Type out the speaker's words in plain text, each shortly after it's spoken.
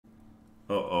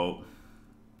Uh-oh.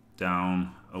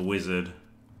 Down a wizard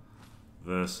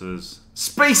versus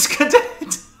Space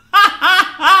Cadet.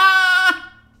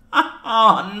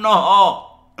 Oh no.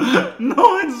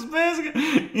 No, it's Space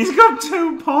Cadet. He's got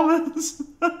 2 pommers.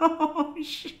 Oh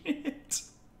shit.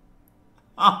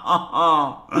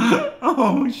 Oh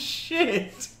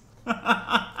shit.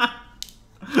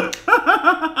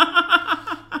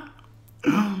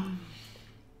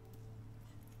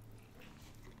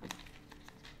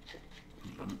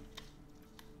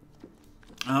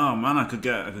 Oh man, I could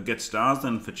get stars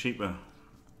then for cheaper.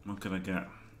 What could I get?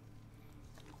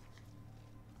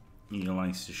 Eagle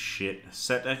Ice is shit.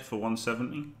 Set deck for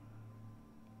 170.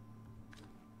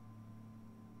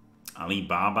 Ali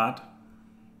Barbad.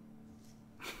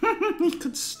 He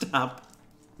could stab.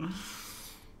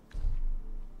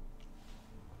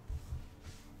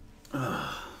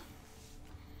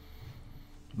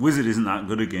 Wizard isn't that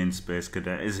good against Space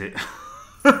Cadet, is it?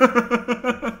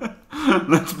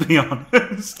 Let's be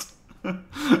honest.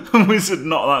 Wizard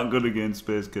not that good against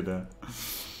Space Cadet.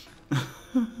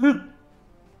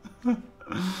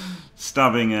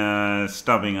 Stabbing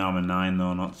armor 9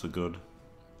 though, not so good.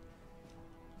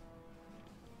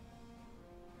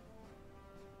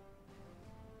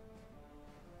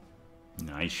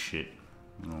 Nice shit.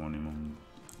 I don't want him on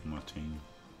my team.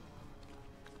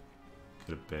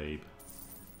 Get a babe.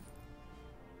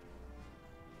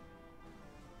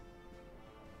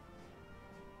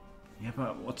 Yeah,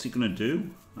 but what's he gonna do?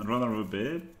 I'd rather have a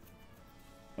babe.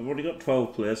 I've already got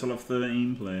 12 players, I'll have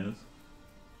 13 players.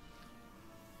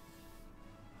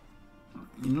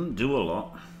 He doesn't do a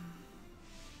lot.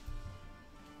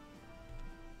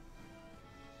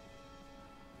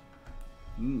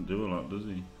 He doesn't do a lot, does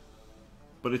he?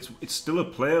 But it's still a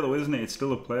player though, isn't it? It's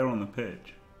still a player on the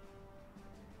pitch.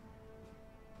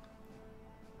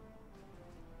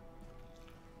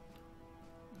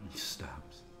 He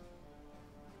stabs.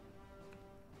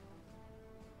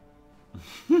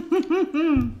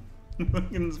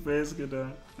 Fucking Space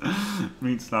Cadet.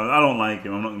 Meat stabs. I don't like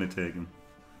him, I'm not going to take him.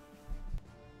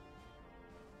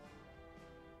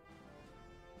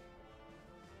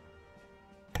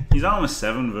 He's armor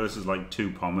 7 versus like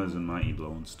 2 pommers and mighty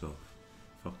blow and stuff.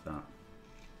 Fuck that.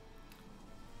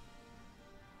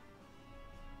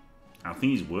 I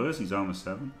think he's worse, he's armor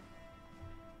 7.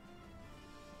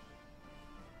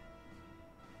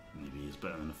 Maybe he's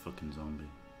better than a fucking zombie.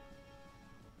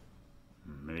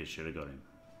 Maybe I should have got him.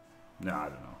 No, I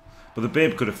don't know. But the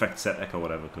babe could affect set deck or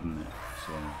whatever, couldn't it?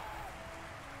 So.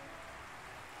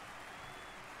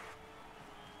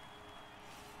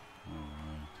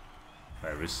 Alright.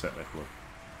 There is set deck, look.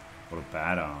 What a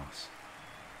badass.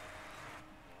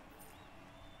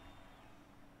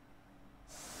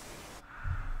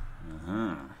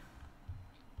 Uh-huh.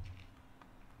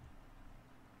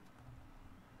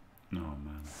 Oh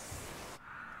man.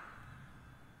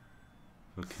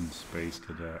 Fucking Space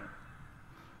Cadet.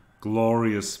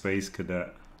 Glorious Space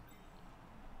Cadet.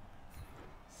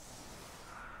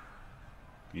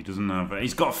 He doesn't have...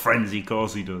 He's got a frenzy, of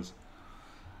course he does.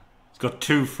 He's got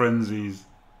 2 frenzies.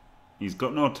 He's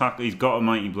got no tackle. He's got a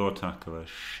mighty blow tackler.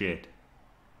 Shit.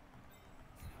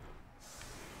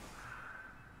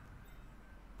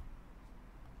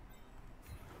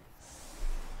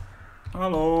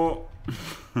 Hello.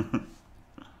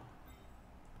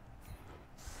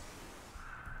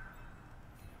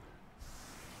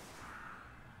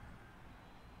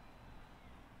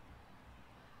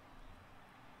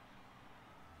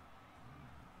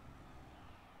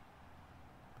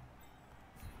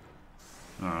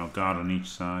 Oh, guard on each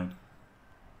side.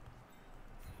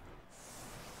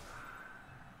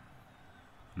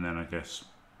 And then I guess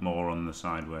more on the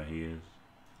side where he is.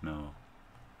 No.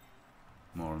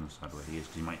 More on the side where he is,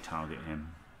 because he might target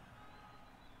him.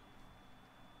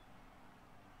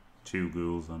 2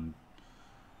 ghouls on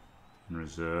in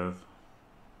reserve.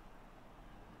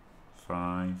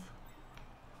 5,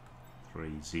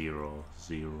 3, 0,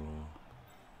 0.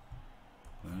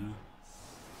 There.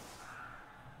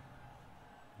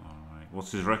 Alright,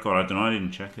 what's his record? I don't know, I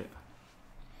didn't check it.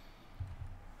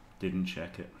 Didn't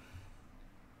check it.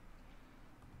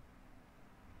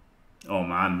 Oh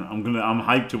man, I'm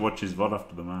hyped to watch his VOD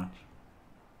after the match.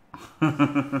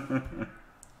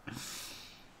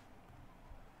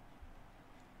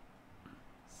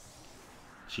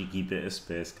 Cheeky bit of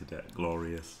Space Cadet,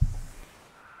 glorious.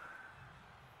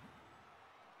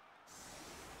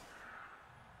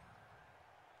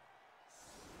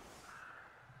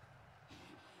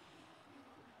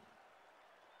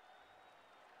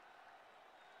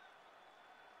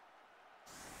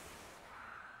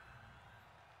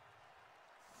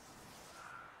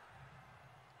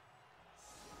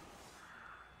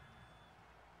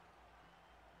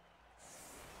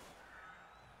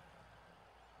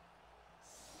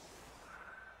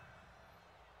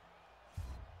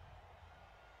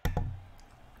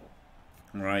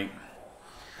 Right.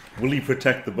 Will he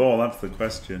protect the ball? That's the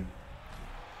question.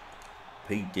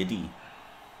 P. Diddy.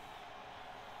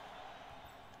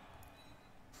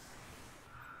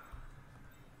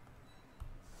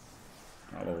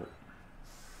 Hello.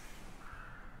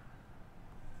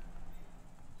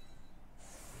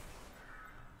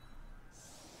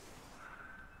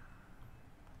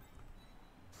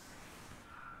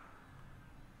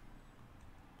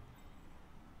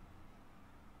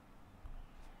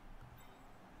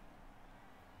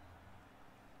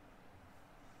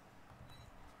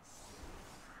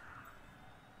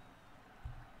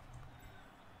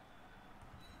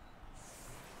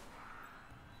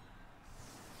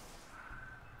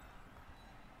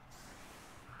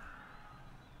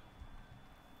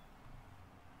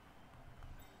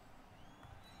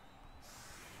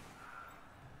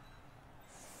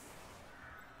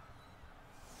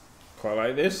 Quite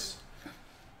like this.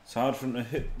 It's hard for him to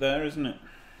hit there, isn't it?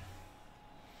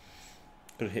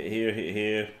 Could hit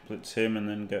here, blitz him, and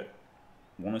then get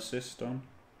 1 assist on.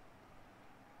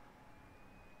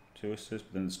 2 assists,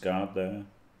 but then it's guard there.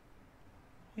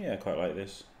 Yeah, I quite like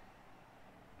this.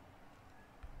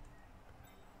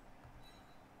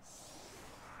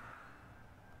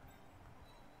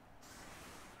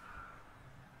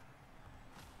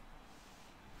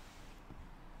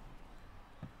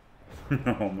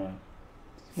 Oh man.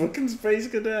 Fucking Space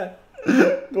Cadet.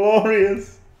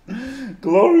 Glorious.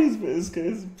 Glorious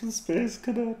Space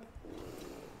Cadet.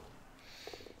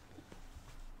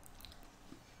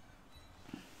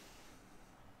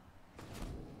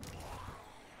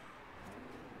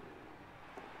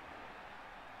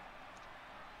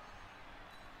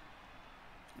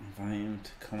 Invite him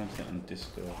to commentate on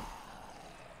Discord.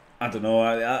 I don't know,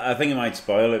 I think he might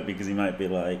spoil it because he might be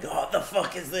like, oh, what the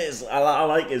fuck is this? I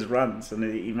like his rants, and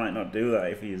he might not do that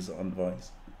if he's on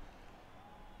voice.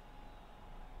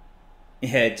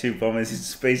 Yeah, 2 bombers, it's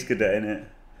Space Cadet in it.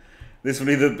 This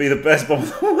will either be the best bomb or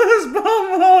the worst bomb.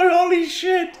 Oh, holy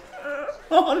shit.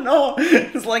 Oh no,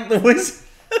 it's like the wizard.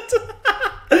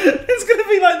 It's gonna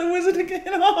be like the wizard again.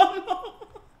 Oh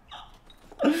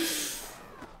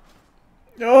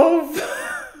no. Oh fuck.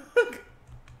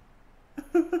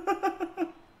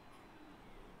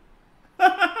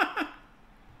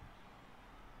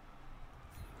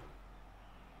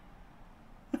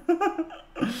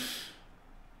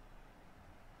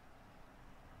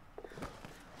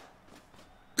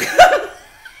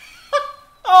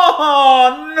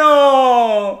 Oh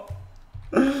no!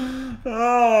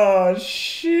 Oh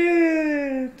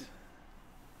shit!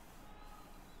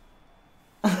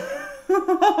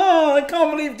 I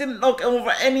can't believe didn't knock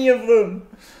over any of them.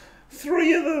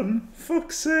 3 of them.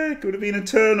 Fuck's sake! Would have been a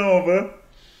turnover.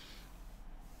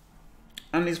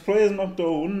 And his players knocked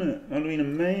over, wouldn't it? That would have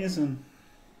been amazing.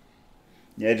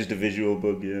 Yeah, just a visual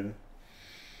bug, yeah.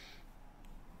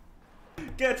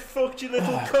 Get fucked, you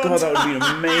little cunt! God, that would have been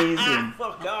amazing.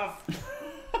 Fuck off!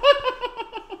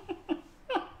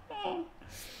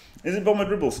 Is it Bomber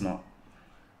Dribble Snot?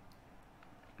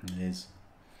 It is.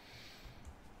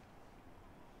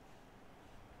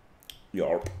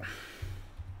 Yarp.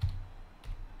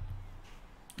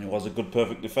 It was a good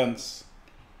perfect defence.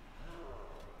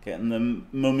 Getting the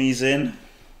mummies in.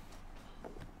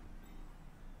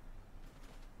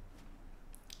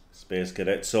 Space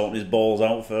Cadet sorting his balls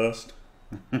out first.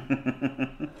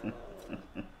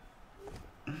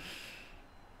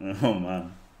 Oh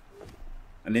man.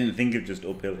 I didn't think of just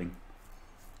uphilling.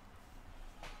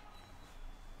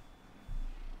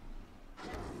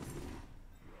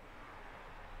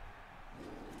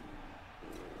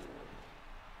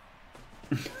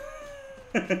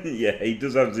 Yeah, he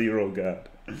does have 0 guard.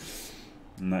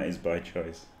 And that is by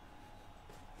choice.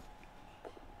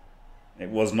 It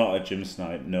was not a gym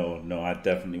snipe. No, I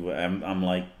definitely would. I'm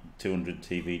like 200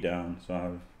 TV down, so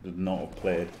I would not have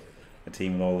played a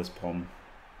team with all this pom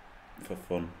for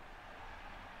fun.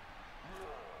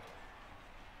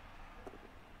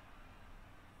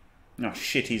 Oh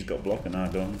shit, he's got block and I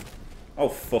don't. Oh,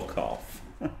 fuck off.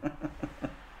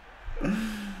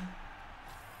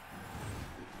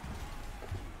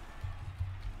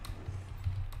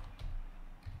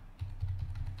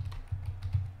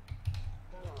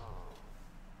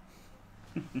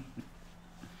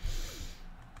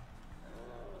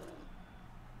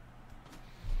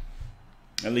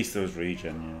 At least there was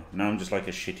regen, yeah. Now I'm just like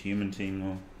a shit human team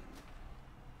though.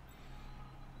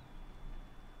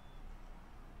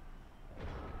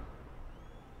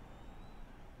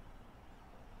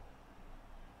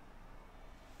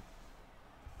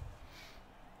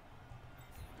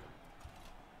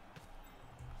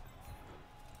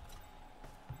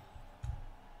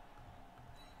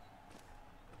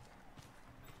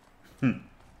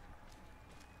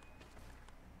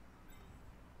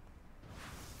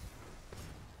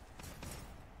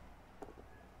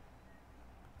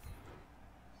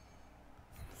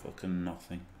 fucking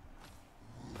nothing.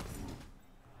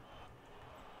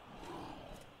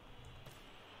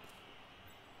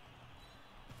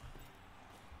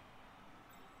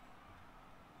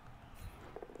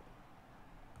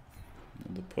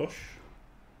 The push.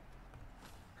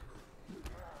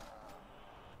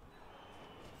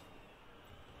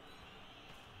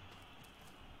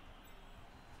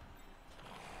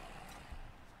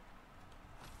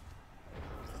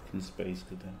 Fucking space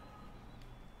cadet.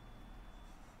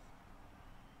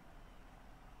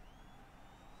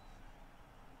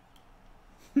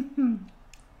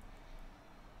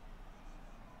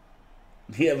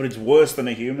 Yeah, but it's worse than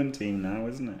a human team now,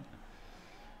 isn't it?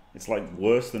 It's like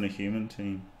worse than a human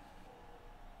team.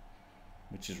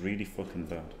 Which is really fucking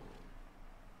bad.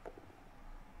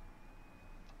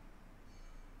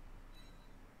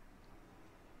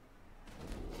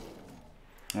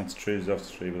 That's true, but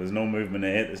there's no movement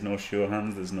 8, there's no sure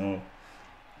hands, there's no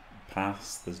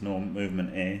pass, there's no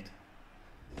movement 8.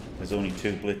 There's only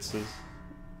 2 blitzers.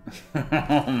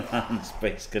 Oh man,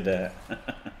 Space Cadet.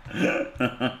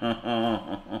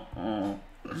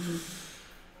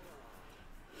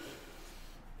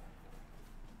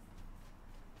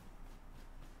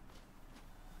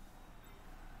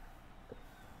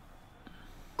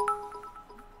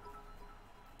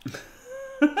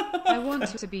 I want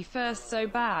to be first so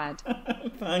bad.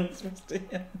 Thanks, Mr.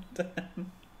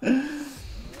 Undead.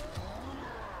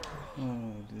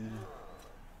 Oh dear.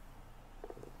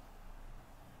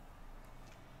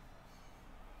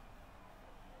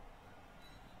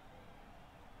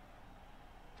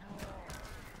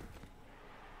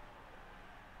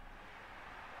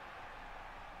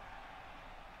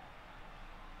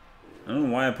 I don't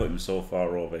know why I put him so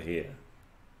far over here.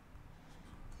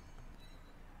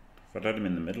 If I'd had him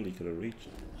in the middle, he could have reached.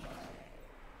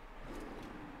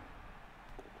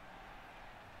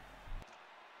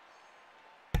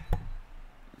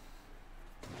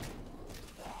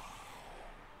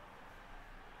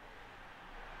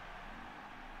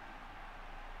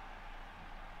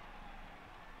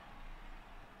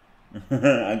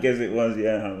 I guess it was,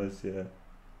 yeah, Alice, yeah.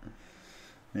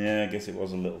 Yeah, I guess it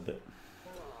was a little bit.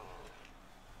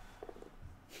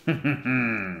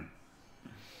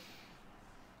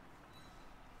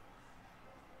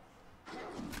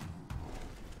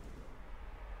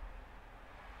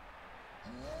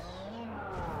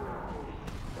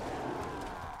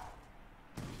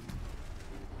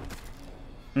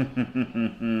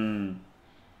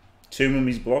 Two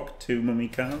mummies blocked, 2 mummy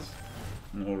cars.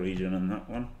 No regen on that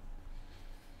one.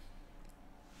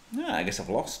 Yeah, I guess I've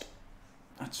lost.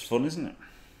 That's fun, isn't it?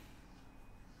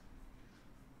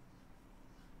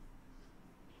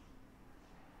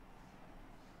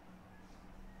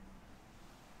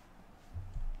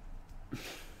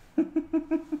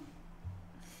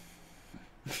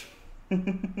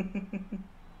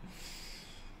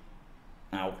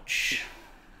 Ouch.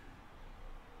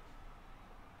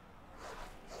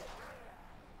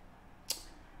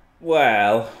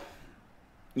 Well,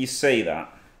 you say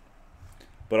that,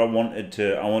 but I wanted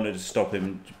to stop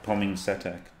him pomming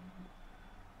Setek.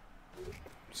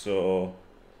 So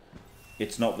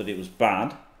it's not that it was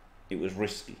bad, it was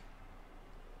risky.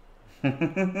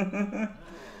 It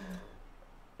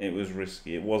was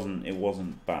risky. It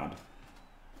wasn't bad.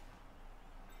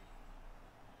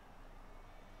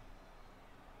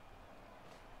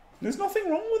 There's nothing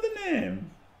wrong with the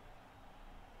name.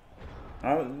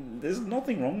 There's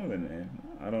nothing wrong with the name.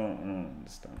 I don't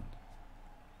understand.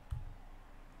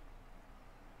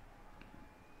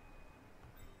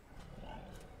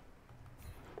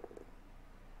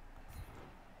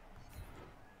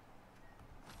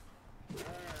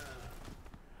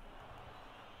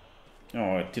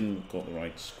 Oh, I didn't got the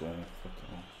right square. Fuck it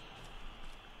off.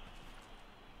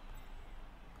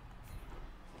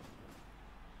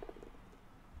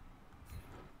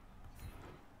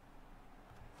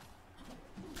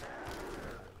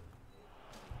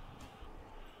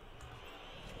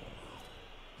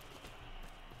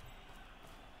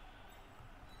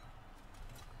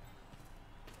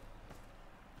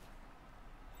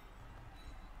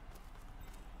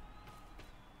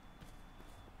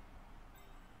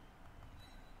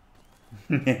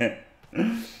 Yeah.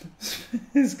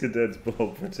 His cadet's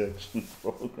ball protection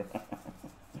program.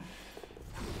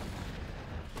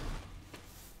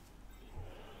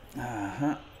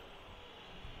 Uh-huh.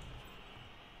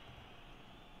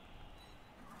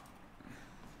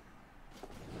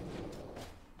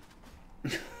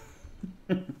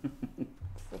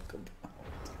 Fuck about.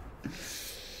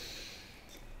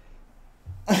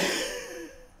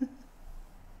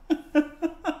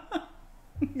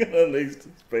 Got at least a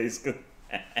space gun.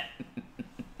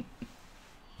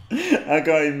 I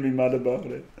can't even be mad about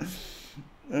it.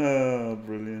 Oh,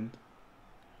 brilliant.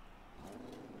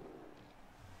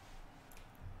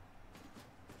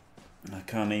 I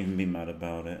can't even be mad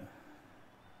about it.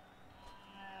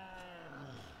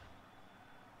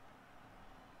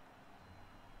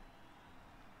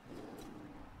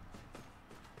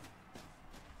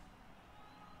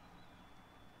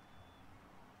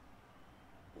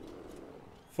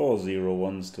 Four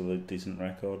 0-1's still a decent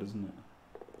record, isn't it?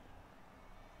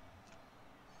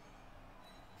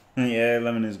 Yeah,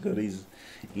 Lemon is good.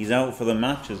 He's out for the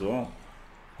match as well.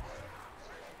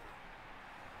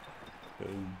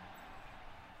 Boom.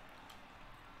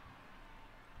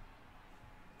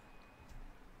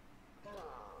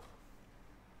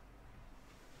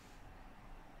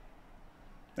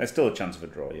 There's still a chance of a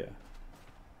draw, yeah.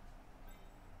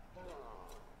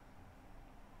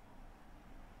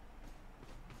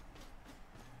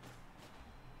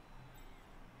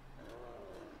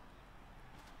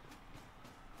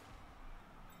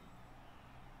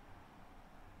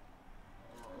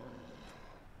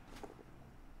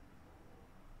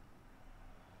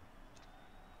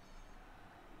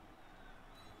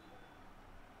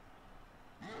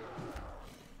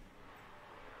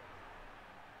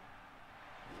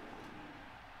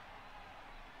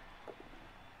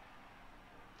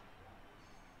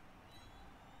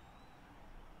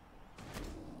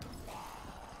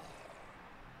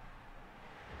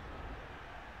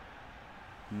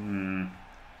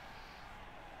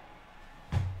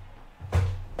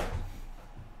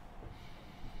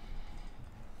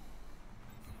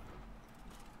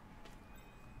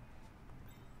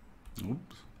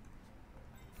 Oops.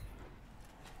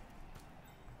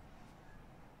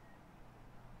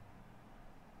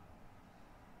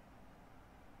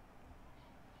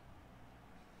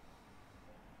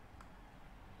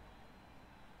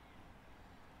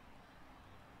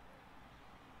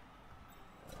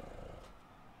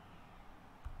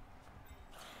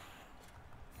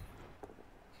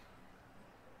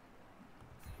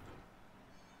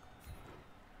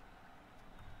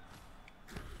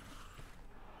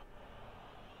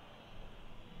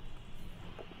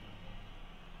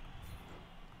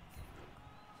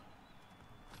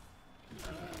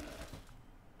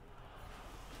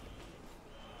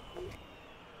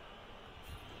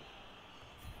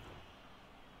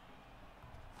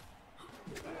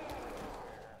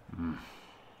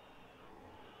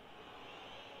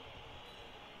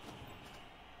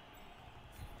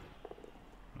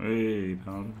 Hey,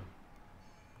 pardon.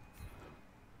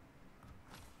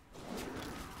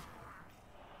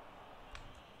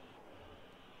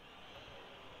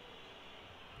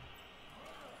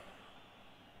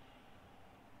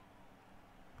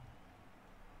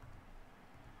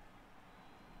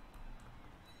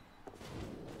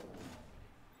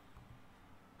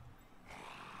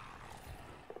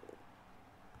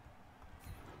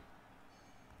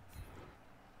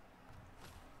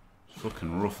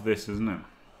 Fucking rough this, isn't it?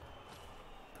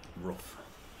 Rough.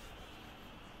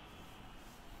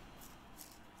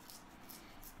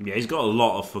 Yeah, he's got a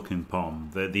lot of fucking pom.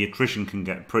 The attrition can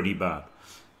get pretty bad.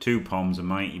 2 poms, a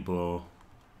mighty blow.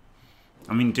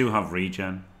 I mean, do have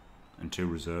regen and 2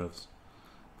 reserves.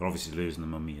 But obviously losing the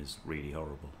mummy is really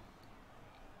horrible.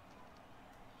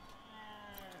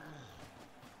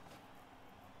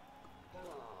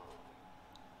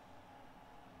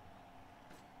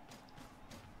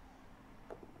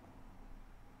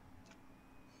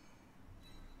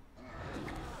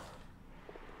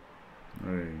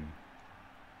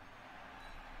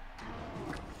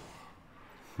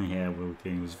 Yeah, Will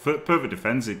King was perfect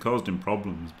defense. It caused him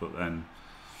problems, but then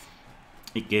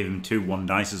it gave him 2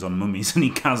 1-dices on mummies, and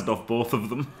he cast off both of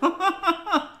them.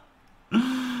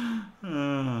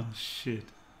 Oh shit!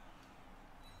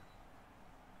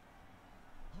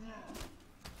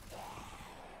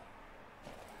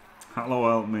 Hello,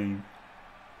 help me.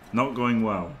 Not going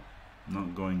well.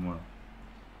 Not going well.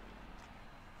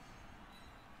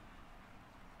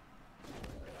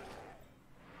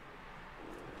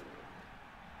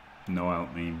 No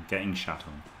help me. Getting shat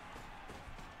on.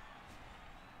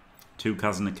 2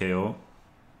 Kaz and a KO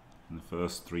in the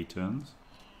first 3 turns.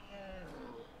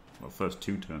 Well, first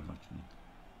 2 turns actually.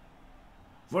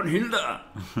 Von Hilda!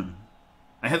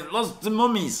 I have lost the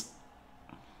mummies!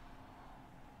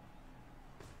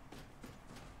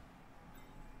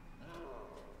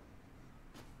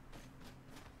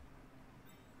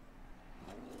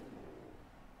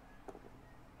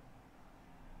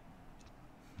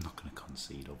 I'm not going to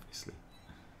concede, obviously.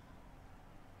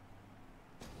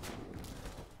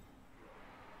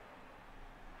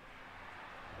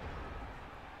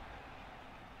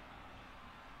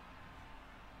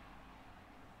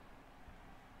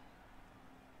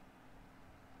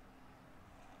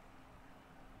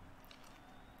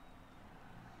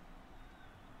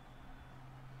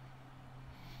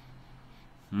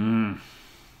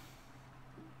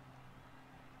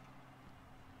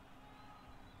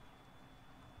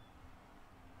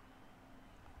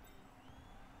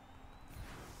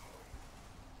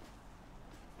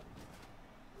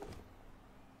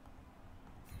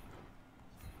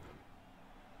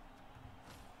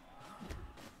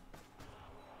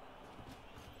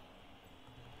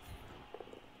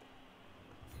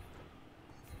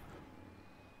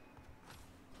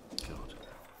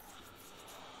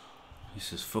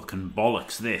 This is fucking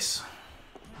bollocks, this.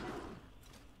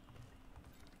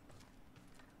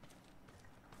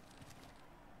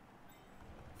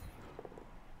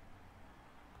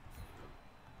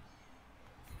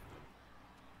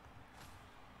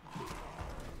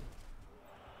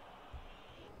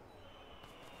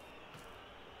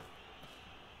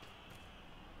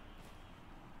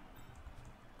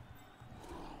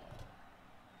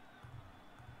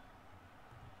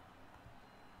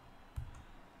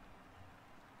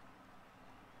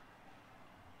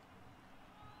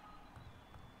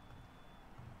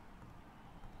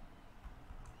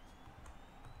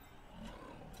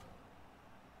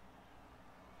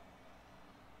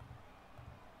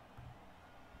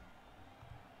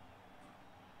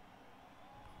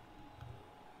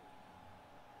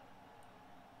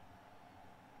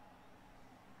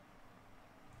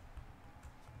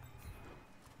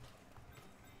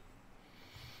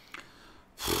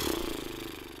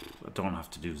 I don't have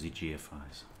to do the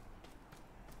GFIs.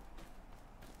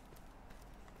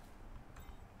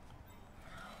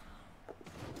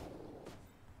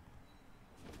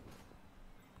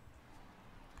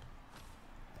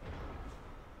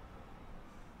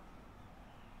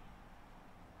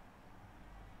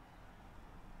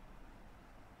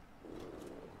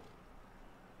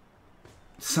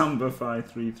 Samba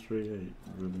 5338,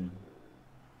 brilliant.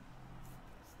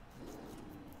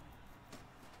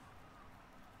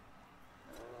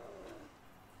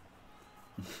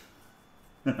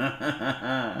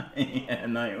 Yeah,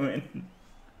 Nightwing.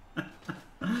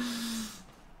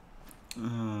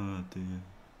 Oh dear.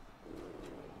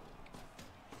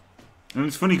 And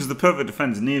it's funny because the perfect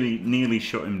defense nearly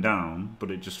shut him down,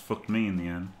 but it just fucked me in the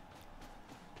end.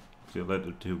 So it led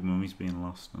to 2 mummies being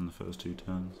lost on the first 2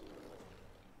 turns.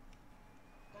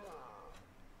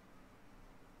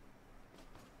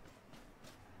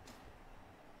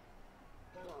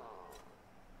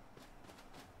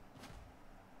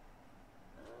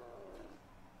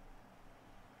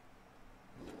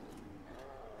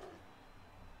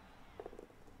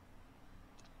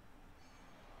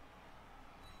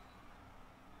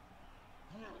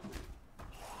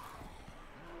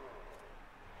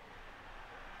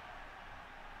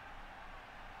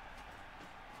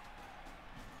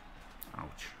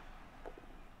 Ouch.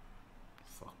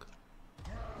 Fuck.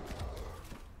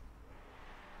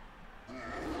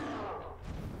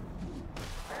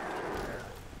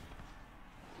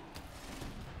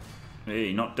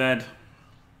 Hey, not dead.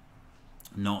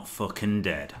 Not fucking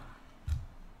dead.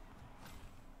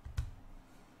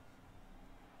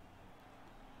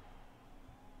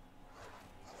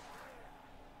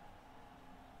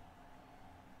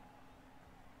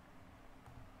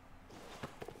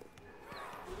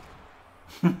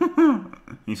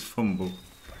 He's fumbled.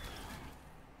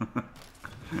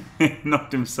 He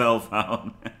knocked himself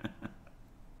out.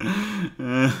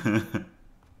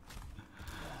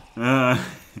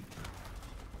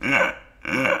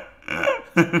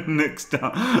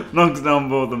 Knocks down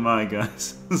both of my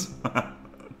guys.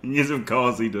 Yes, of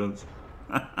course he does.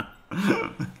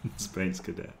 Space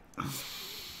Cadet.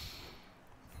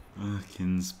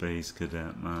 Fucking Space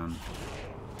Cadet, man.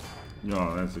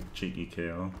 Oh, that's a cheeky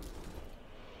KO.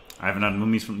 I haven't had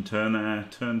mummies from turn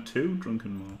 2,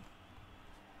 Drunken Mob.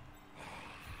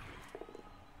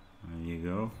 There you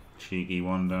go. Cheeky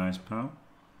 1 dice, pal.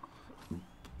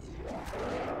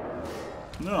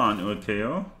 No, into a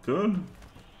KO. Good.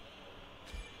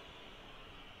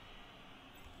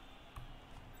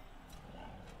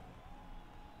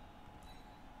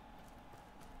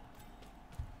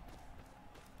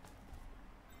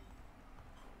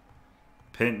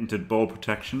 Patented ball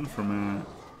protection from a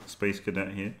Space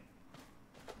Cadet here.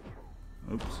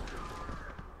 Oops.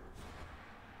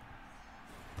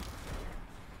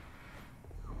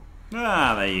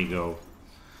 Ah, there you go.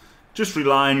 Just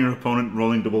rely on your opponent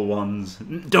rolling double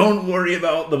 1s. Don't worry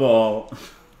about the ball.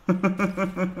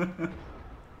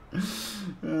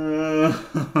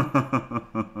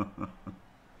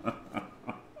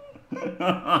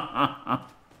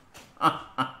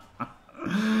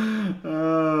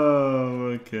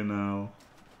 Oh, fucking hell.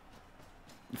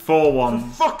 4-1. For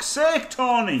fuck's sake,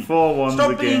 Tony! 4-1s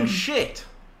Stop again. Being shit!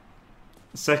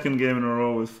 Second game in a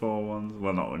row with 4-1s.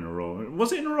 Well, not in a row.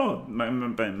 Was it in a row? Might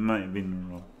have been in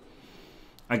a row.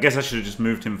 I guess I should have just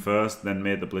moved him first, then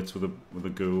made the blitz with a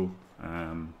ghoul.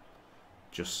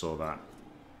 Just so that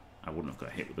I wouldn't have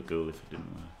got hit with a ghoul if it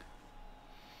didn't work.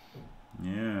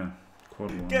 Yeah.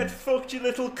 Quad 1. Get fucked, you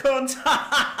little cunt!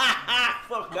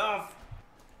 Fuck off!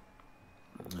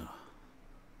 Oh,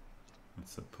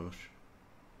 that's a push.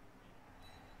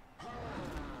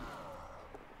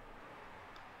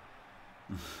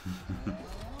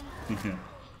 Yeah.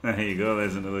 There you go,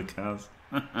 there's another Kaz.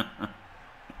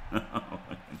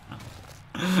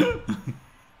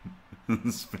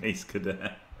 Space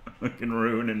Cadet. Fucking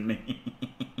ruining me.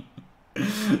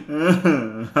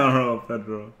 Hello,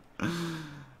 Pedro.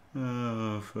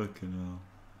 Oh, fucking hell.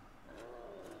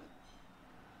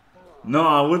 No,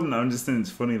 I wouldn't. I'm just thinking it's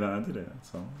funny that I did it.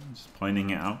 That's all. I'm just pointing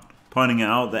it out. Pointing it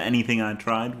out that anything I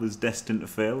tried was destined to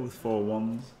fail with 4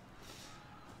 ones.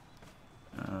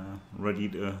 Ready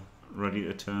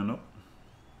to turn up.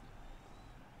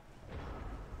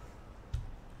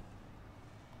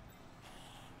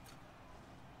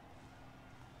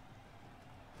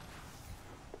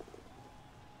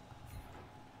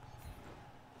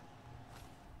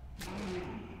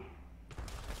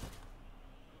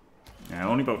 Yeah,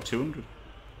 only about 200.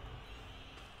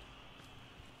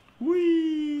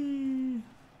 Whee!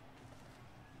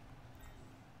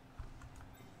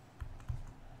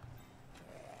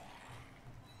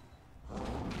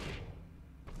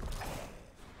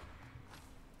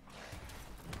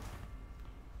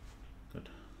 Good.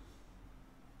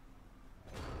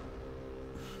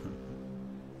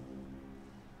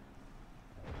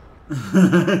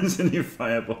 Didn't you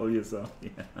fireball yourself? Yeah,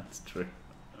 that's true.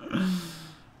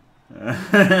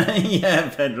 Yeah,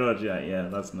 Pedro, yeah,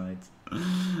 last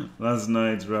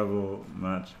night's Rebel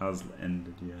match has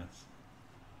ended, yes.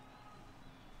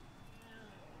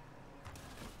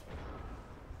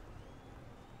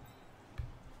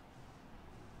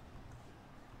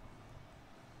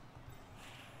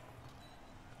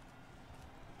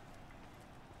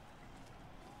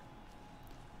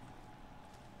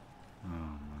 Oh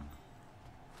man,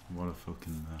 what a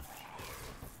fucking match.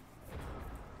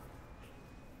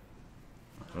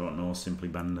 I don't know, simply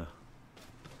Bender.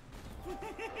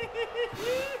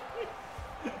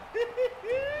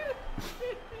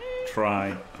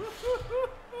 Try.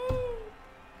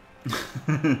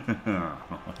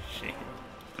 Oh shit.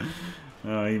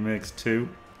 Oh, he makes 2.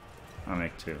 I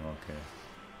make 2, okay.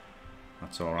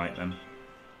 That's alright then.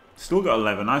 Still got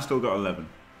 11, I still got 11.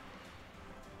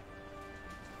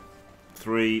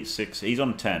 3, 6, he's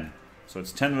on 10. So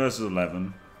it's 10 versus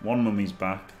 11. 1 mummy's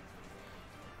back.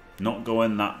 Not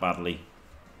going that badly.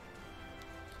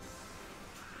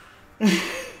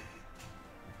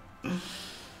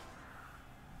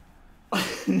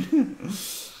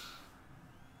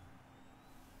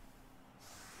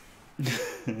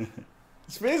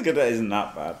 Space Cadet isn't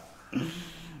that bad.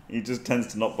 He just tends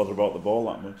to not bother about the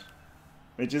ball that much.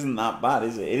 Which isn't that bad,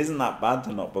 is it? It isn't that bad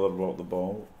to not bother about the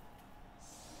ball.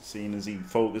 Seeing as he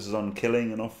focuses on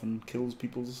killing and often kills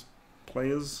people's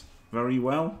players very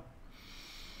well.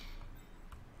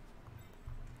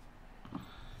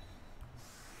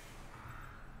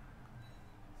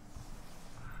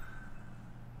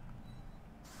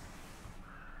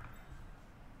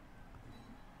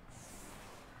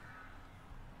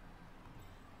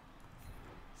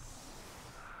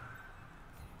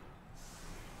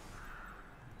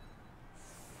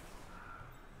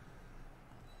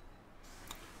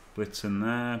 Blitz in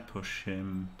there, push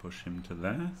him to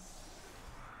there.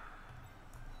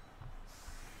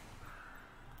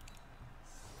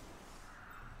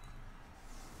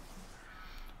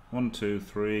 One, 2,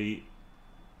 3,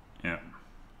 yeah.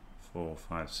 4,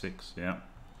 5, 6, yeah.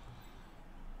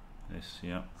 This,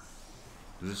 yeah.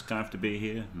 Does this guy have to be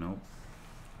here? No.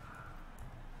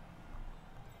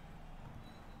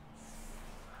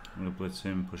 I'm gonna blitz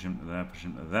him, push him to there, push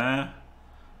him to there.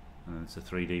 And then it's a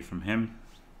 3D from him.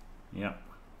 Yep.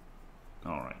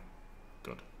 Alright.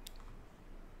 Good.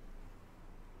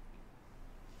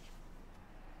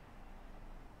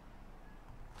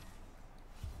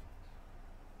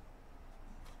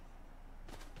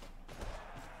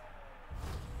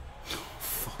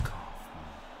 Fuck off, man.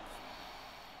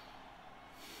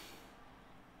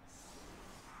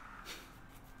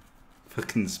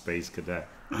 Fucking Space Cadet.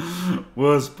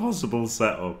 Worst possible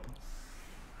setup.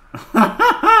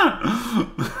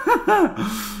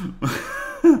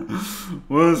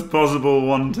 Worst possible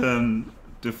 1-turn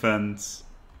defense.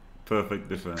 Perfect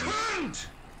defense.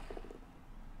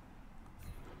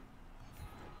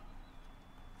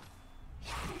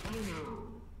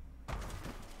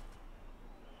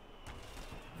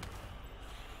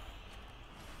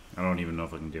 I don't even know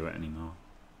if I can do it anymore.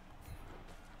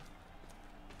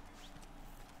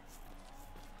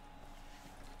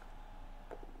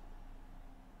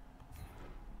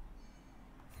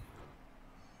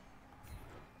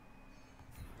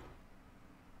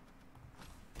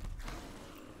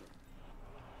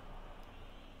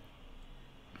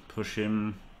 Push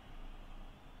him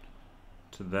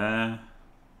to there.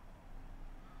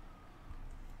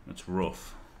 That's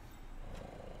rough.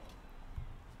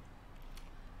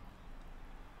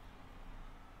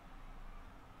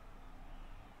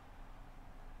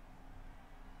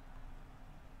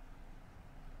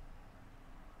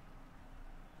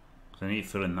 I need to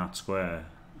fill in that square,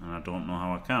 and I don't know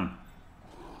how I can.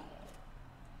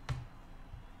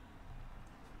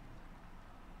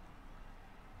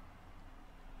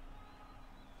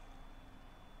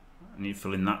 I need to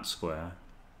fill in that square.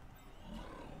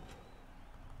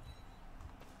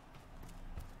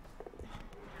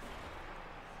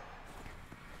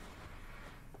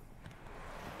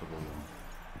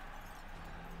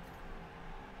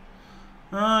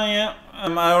 Ah, yeah.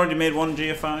 I already made one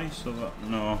GFI, so that,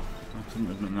 no, I couldn't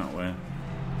have done that way.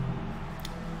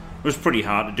 It was pretty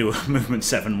hard to do a movement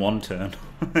 7-1 turn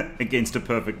against a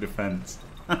perfect defense.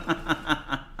 Well,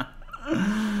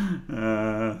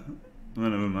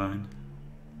 never mind.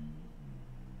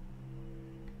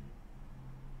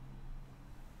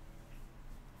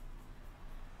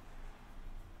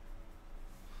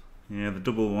 Yeah, the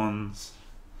double ones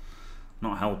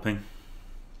not helping.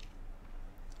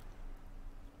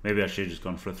 Maybe I should have just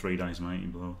gone for a 3 dice mighty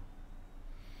blow.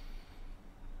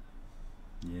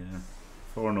 Yeah,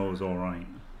 4-0 is alright.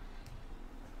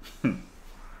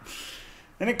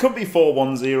 And it could be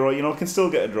 4-1-0, you know, can still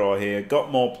get a draw here.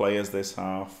 Got more players this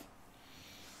half.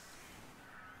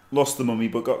 Lost the mummy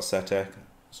but got Setek,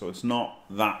 so it's not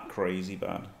that crazy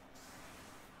bad.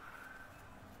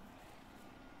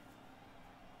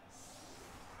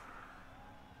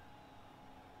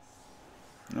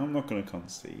 No, I'm not going to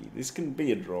concede. This can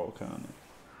be a draw, can't it?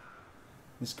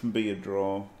 This can be a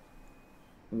draw.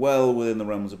 Well within the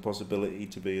realms of possibility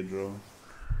to be a draw.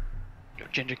 You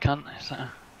ginger cunt, is that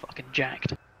fucking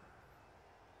jacked?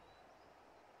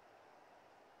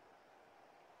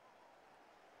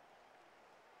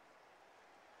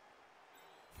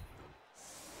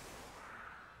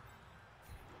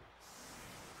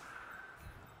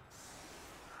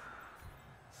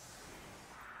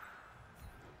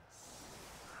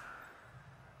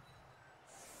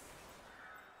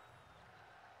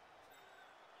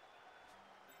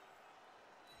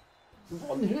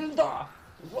 Von Hilda!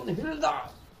 Von Hilda!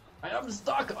 I am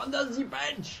stuck under the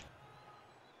bench!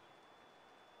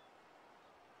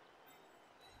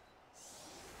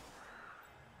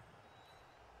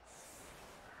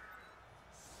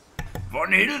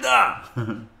 Von Hilda!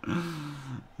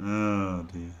 Oh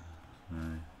dear.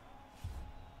 Right.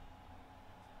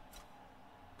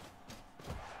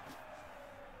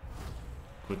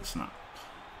 Quick snap.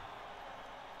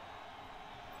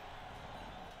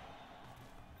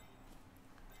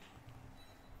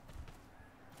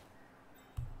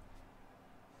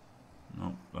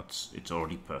 No, it's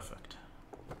already perfect.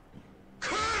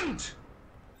 Cunt!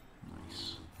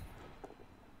 Nice.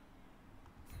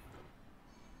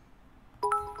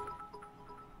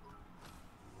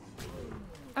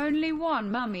 Only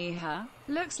one mummy, huh?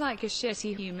 Looks like a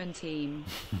shitty human team.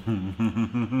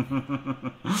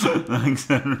 Thanks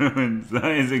and ruins.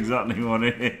 That is exactly what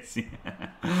it is. Yeah.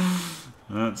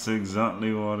 That's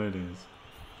exactly what it is.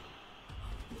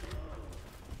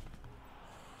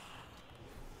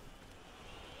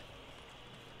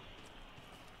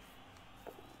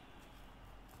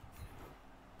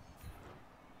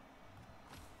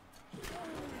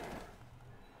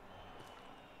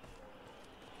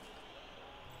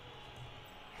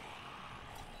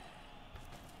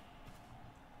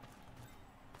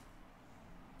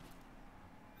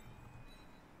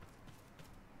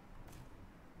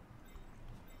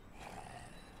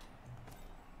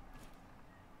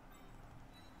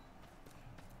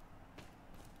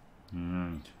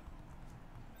 Right.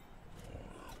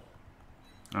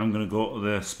 I'm going to go to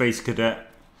the Space Cadet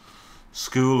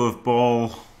School of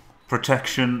Ball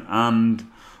Protection and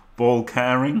Ball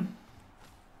Caring.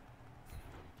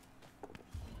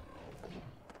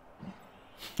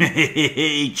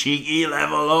 Cheeky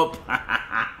level up.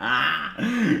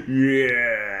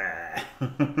 Yeah.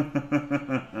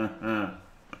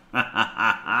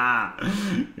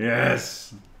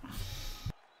 Yes.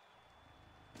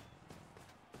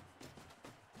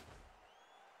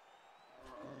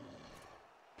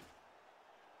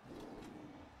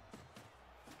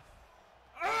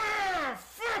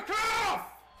 Fuck off!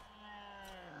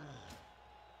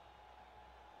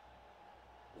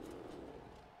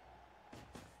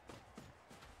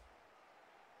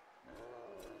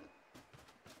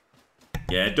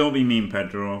 Yeah, don't be mean,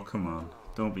 Pedro. Come on.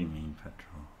 Don't be mean, Pedro.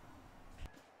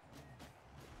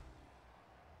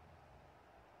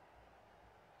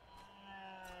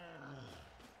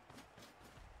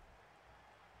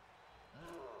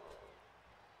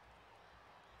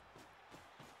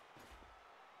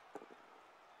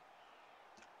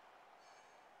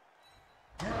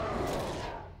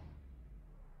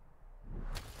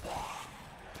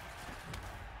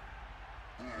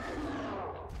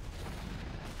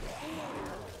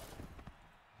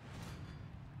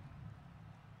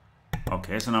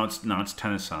 Okay, so now it's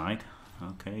 10 aside.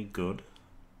 Okay, good.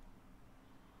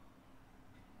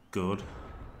 Good.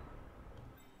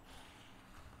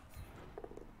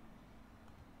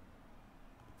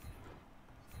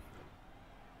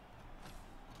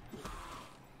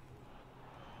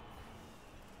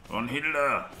 On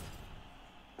Hitler!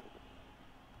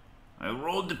 I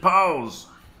rolled the paws!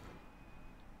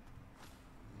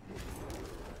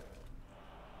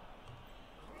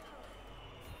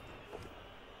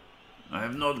 I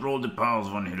have not rolled the paws,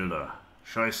 von Hitler.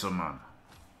 Scheiße, man.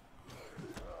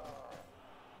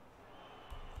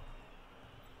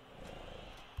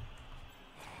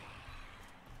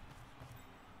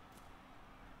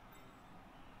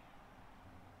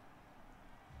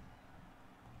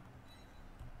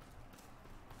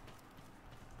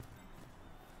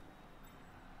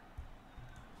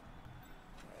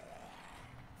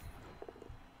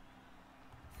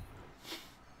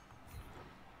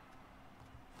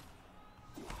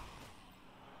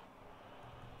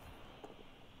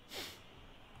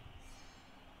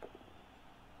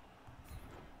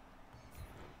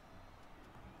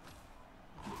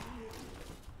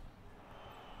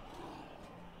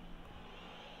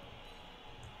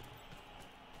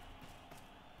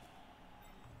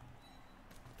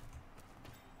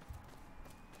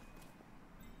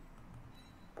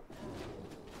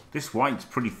 This Wight's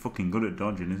pretty fucking good at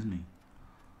dodging, isn't he?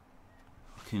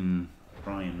 Fucking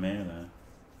Brian May there.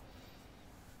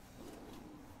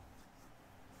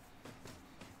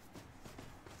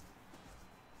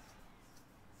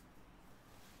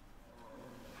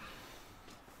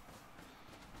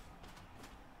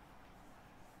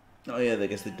 Oh yeah, I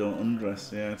guess they don't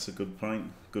undress. Yeah, it's a good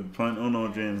point. Good point. Oh no,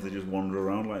 James, they just wander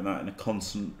around like that in a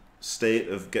constant state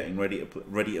of getting ready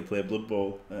to play Blood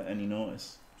Bowl at any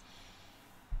notice.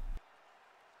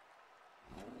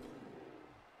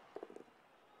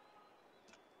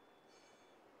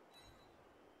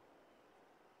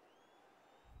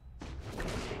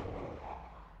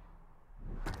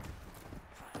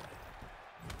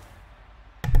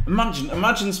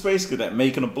 Imagine Space Cadet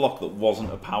making a block that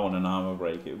wasn't a power and an armor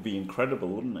break. It would be incredible,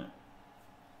 wouldn't it?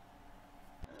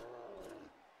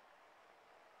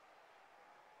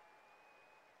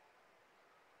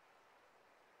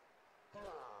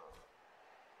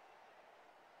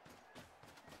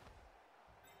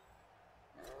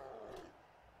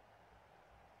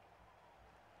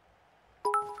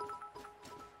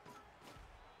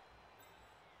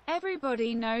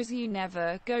 Everybody knows you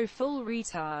never go full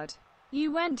retard.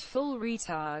 You went full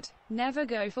retard. Never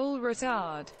go full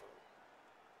retard.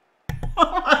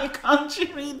 Why can't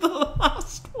you read the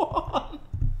last one?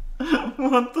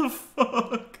 What the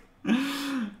fuck?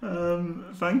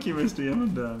 Thank you, Mr.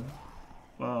 Yamandam.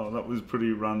 Wow, that was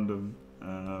pretty random.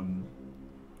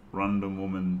 Random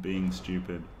woman being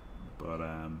stupid. But,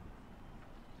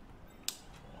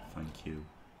 thank you.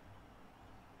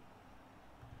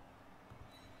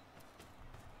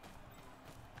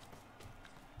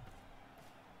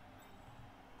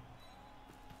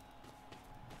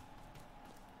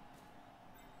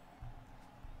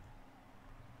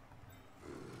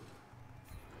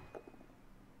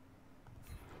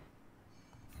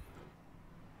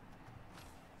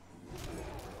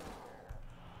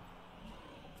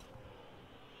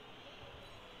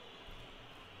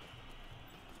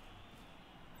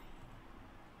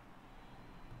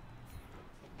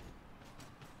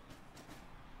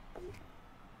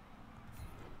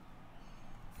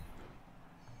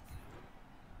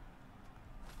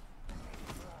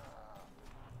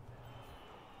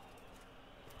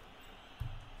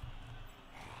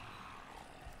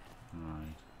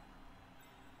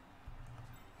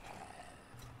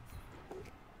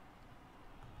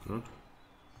 Good.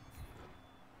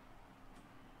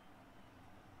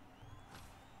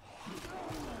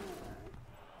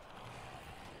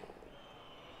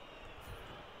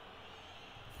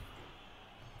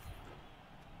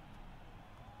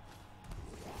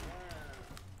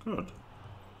 Good.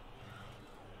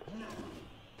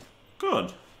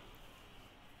 Good.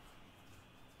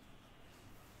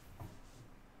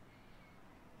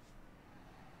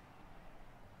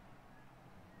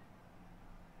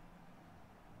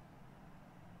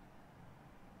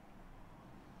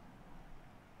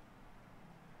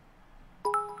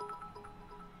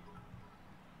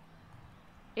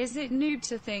 Is it noob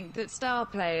to think that star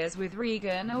players with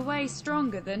Regan are way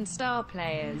stronger than star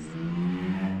players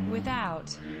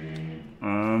without?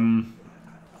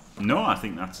 No, I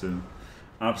think that's an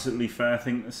absolutely fair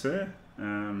thing to say.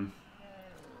 And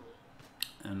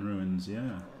Ruins,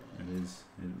 yeah, it is.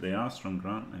 They are stronger,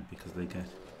 aren't they? Because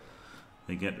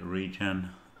they get a regen,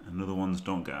 and other ones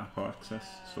don't get Apo access,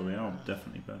 so they are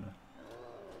definitely better.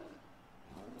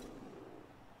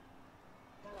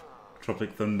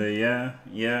 Tropic Thunder, yeah.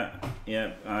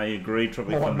 I agree.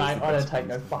 Tropic Come on, Thunder. mate, I don't take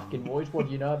no fucking voids. What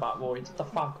do you know about voids? What the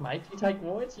fuck, mate? You take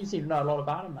voids? You seem to know a lot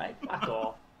about them, mate. Fuck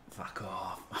off. Fuck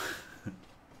off.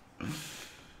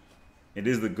 It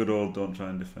is the good old don't try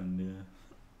and defend, yeah.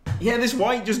 Yeah, this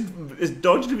Wight just has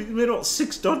dodged. He's made what,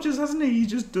 6 dodges, hasn't he?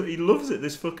 He loves it,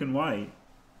 this fucking Wight.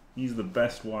 He's the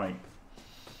best Wight.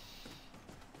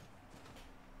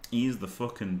 He's the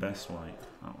fucking best Wight,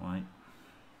 that Wight.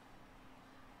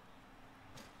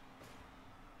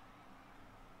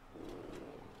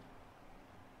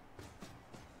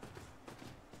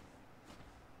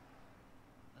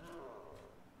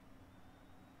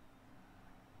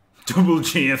 Double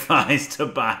GFIs to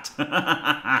bat.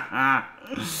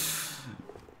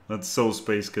 That's so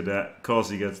Space Cadet. Of course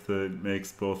he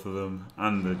makes both of them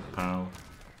and the POW.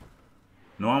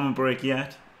 No armor break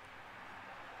yet.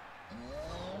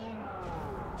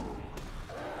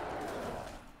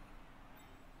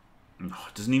 Oh,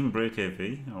 it doesn't even break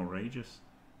AV. Outrageous.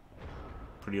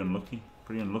 Pretty unlucky.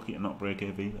 Pretty unlucky to not break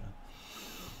AV there.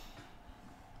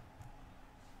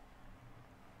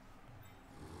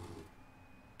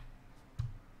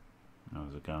 That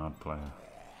was a guard player.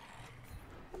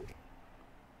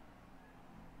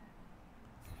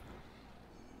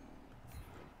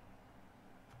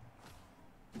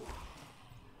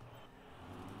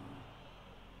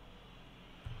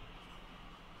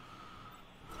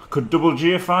 Could double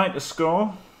GFI to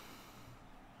score.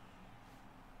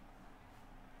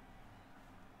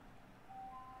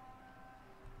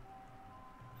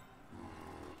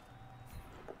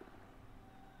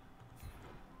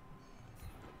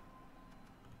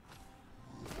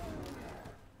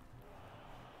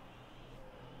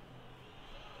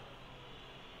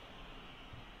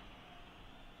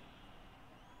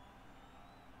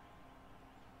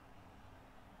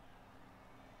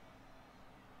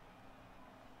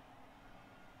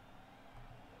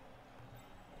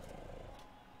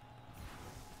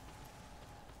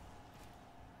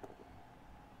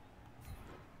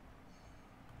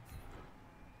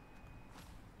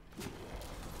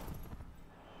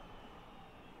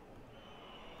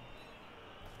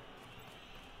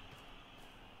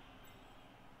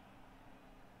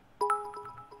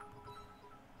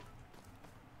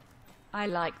 I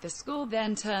like the score,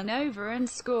 then turn over and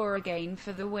score again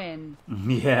for the win.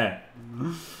 Yeah.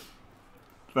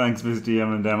 Thanks, Mr.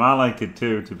 M&M. I like it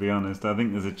too, to be honest. I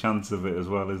think there's a chance of it as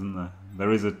well, isn't there?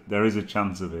 There is a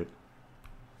chance of it.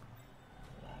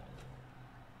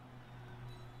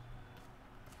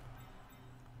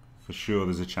 For sure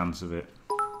there's a chance of it.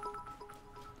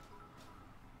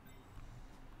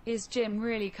 Is Jim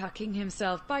really cucking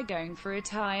himself by going for a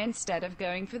tie instead of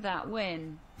going for that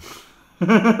win? Oh,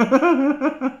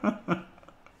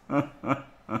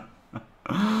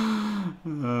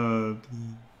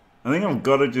 I think I've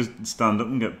got to just stand up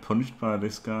and get punched by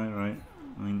this guy, right?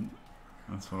 I mean,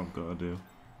 that's what I've got to do.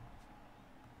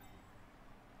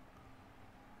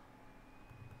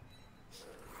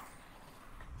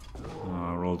 Oh,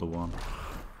 I rolled a 1.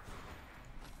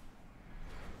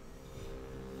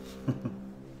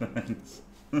 Thanks.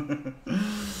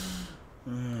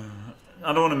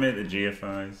 I don't want to make the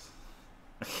GFIs.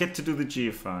 I hate to do the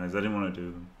GFIs. I didn't want to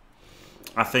do them.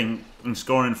 I think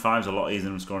scoring in 5 is a lot easier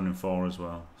than scoring in 4 as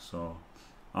well. So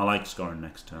I like scoring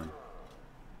next turn,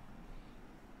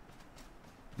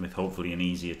 with hopefully an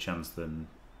easier chance than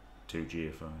 2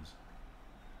 GFIs.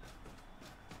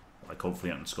 Like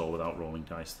hopefully I can score without rolling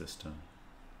dice this turn.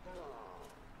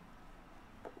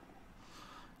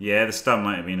 Yeah, the stab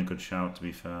might have been a good shout, to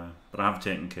be fair, but I have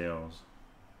taken KOs.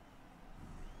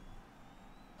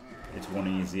 It's 1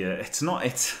 easier. It's not.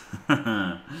 It's.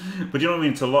 But you know what I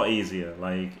mean. It's a lot easier.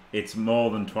 Like it's more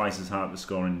than twice as hard to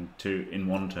score in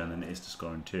 1 turn than it is to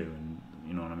score in 2, and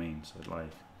you know what I mean. So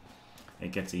like,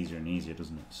 it gets easier and easier,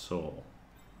 doesn't it? So,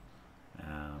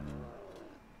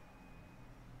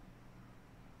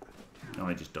 oh,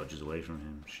 he just dodges away from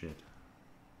him. Shit.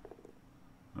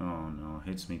 Oh no!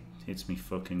 Hits me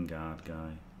fucking guard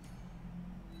guy.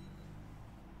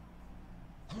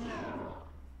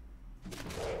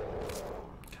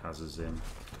 Kaz is in.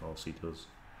 Of course he does.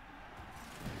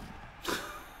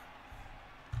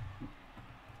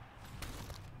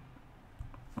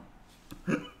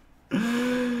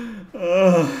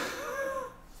 Oh.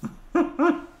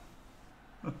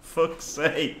 Fuck's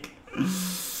sake.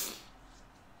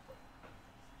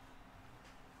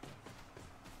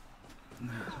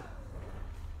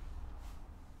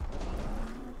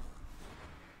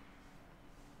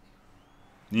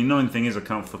 The annoying thing is I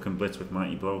can't fucking blitz with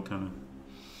Mighty Blow, can I?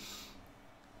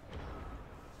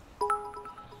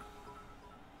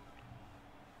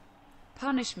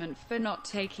 punishment for not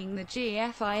taking the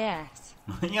GFIS.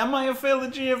 Yeah, I might have failed the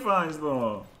GFIs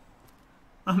though.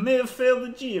 I may have failed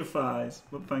the GFIs,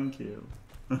 but thank you.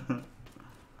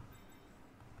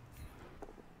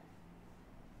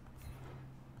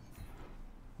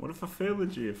 What if I fail the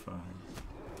GFIs?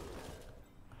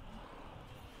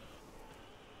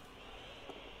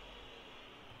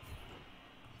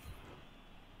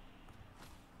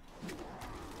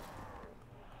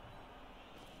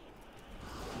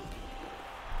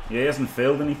 Yeah, he hasn't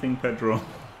failed anything, Pedro.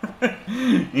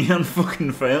 He hasn't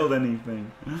fucking failed anything.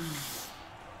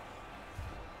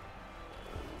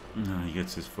 No, he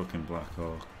gets his fucking Black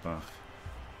Orc back.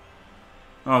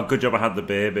 Oh, good job I had the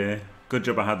baby. Good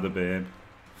job I had the babe.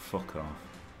 Fuck off.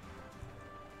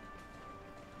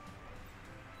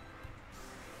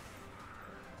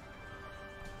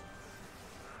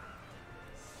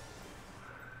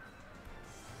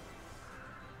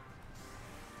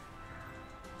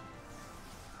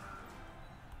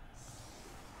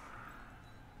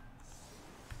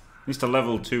 At least a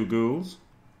level 2 ghouls.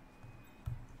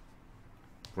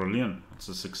 Brilliant. That's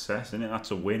a success, isn't it?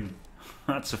 That's a win.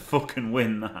 That's a fucking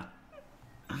win, that.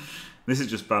 This is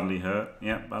just badly hurt.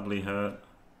 Yeah, badly hurt.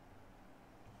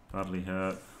 Badly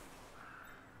hurt.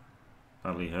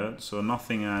 Badly hurt. So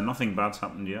nothing nothing bad's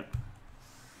happened yet.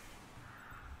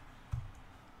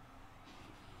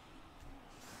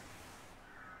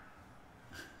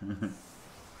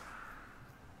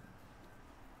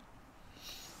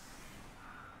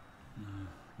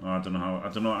 Oh, I don't know how. I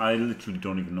don't know. I literally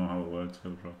don't even know how it works.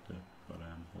 Who dropped it? But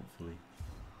hopefully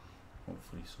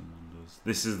someone does.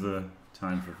 This is the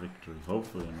time for victory.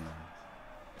 Hopefully, anyway.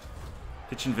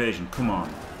 Pitch invasion. Come on.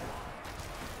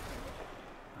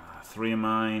 3 of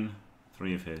mine,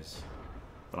 3 of his.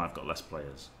 But I've got less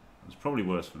players. It's probably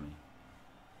worse for me.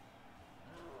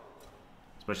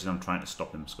 Especially as I'm trying to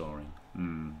stop him scoring.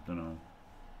 Don't know.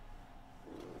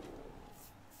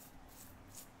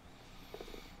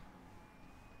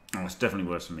 Oh, it's definitely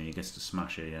worse for me. He gets to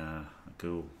smash a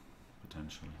ghoul,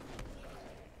 potentially.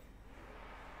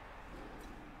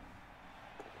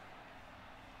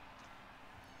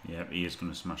 Yep, he is going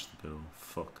to smash the ghoul.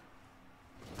 Fuck.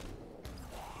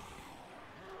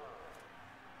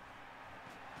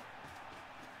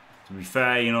 To be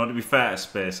fair, you know, to be fair to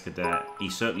Space Cadet, he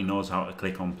certainly knows how to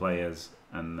click on players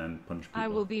and then punch people. I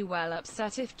will be well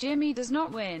upset if Jimmy does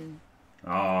not win.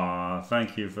 Ah,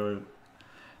 thank you, Phil.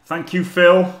 Thank you,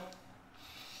 Phil.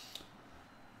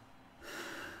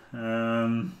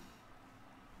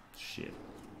 Shit.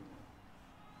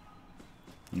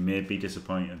 You may be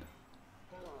disappointed.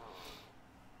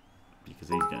 Because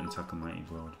he's getting attack on Mighty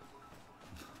Blood.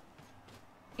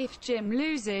 If Jim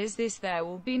loses this, there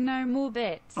will be no more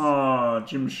bits. Oh,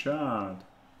 Jim Shard.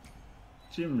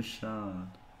 Jim Shard.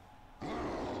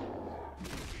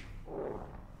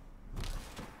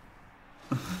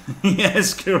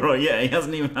 Yes, Kuro, yeah, he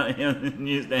hasn't even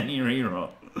used any reroll.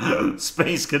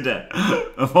 Space Cadet,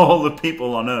 of all the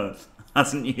people on Earth,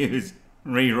 hasn't used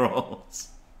rerolls.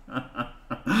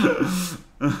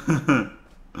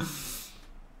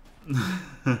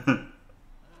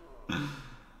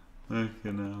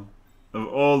 Okay, now. Of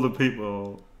all the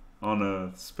people on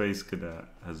Earth, Space Cadet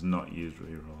has not used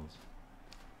rerolls.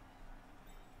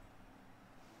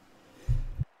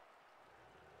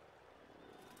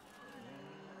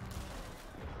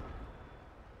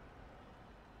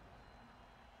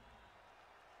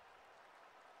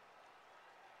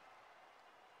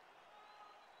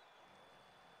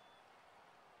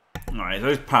 Alright,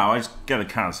 those power. I just get a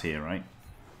Kaz here, right?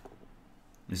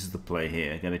 This is the play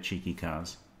here. Get a cheeky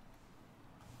Kaz.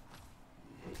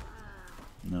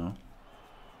 No.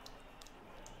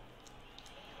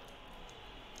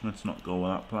 Let's not go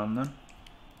with that plan then.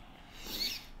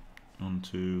 1,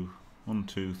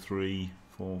 2, 3,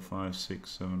 4, 5, 6,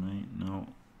 7, 8. No.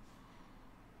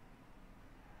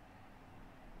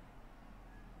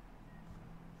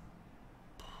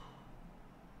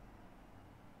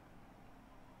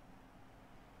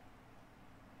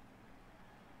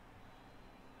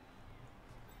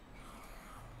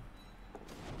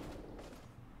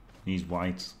 These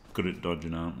Wights good at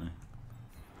dodging, aren't they?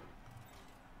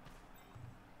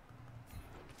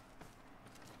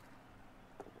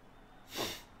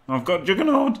 I've got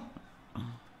Juggernaut!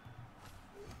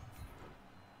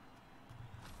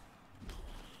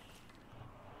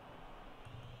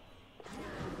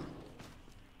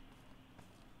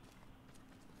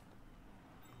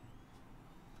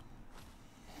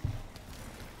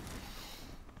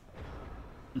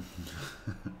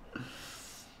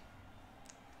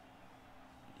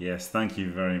 Yes, thank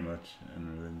you very much,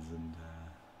 Enrins and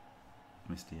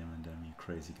Misty M&M, you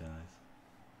crazy guys.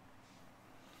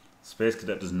 Space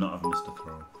Cadet does not have Mr.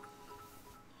 Throw.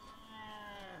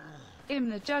 I'm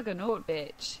the juggernaut,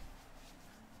 bitch.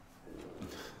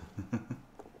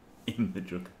 In the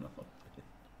Juggernaut.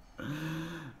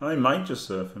 I might just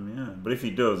surf him, yeah. But if he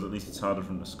does, at least it's harder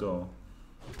for him to score.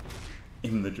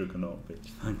 In the Juggernaut, bitch.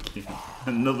 Thank you.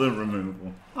 Another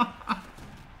removal.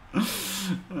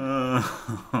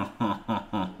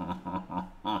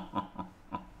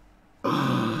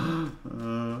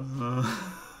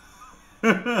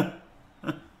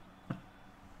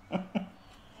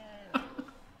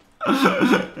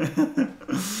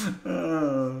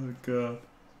 Oh god.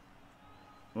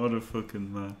 What a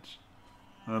fucking match.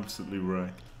 Absolutely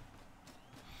wrecked.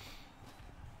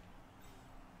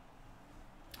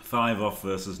 5 off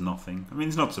versus nothing. I mean,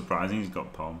 it's not surprising. He's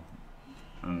got Palm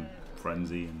and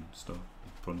Frenzy and stuff.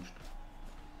 Punched.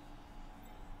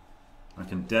 I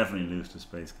can definitely lose to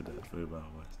Space Cadet for Uber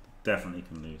West. Definitely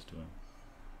can lose to him.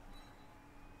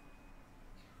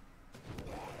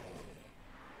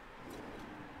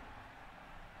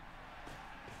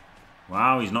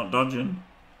 Wow, he's not dodging.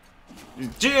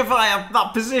 GFI,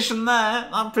 that position there,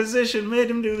 that position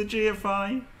made him do the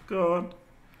GFI. God,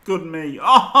 good me.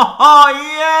 Oh,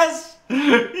 yes!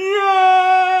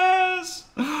 Yes!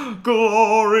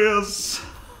 Glorious!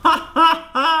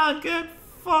 Get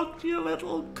fucked, you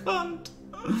little cunt.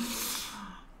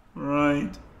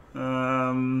 Right.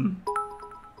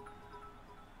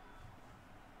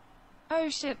 Oh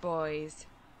shit, boys.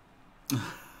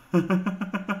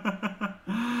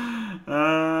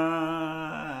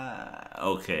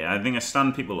 Okay, I think I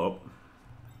stand people up.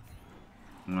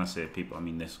 When I say people, I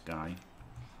mean this guy.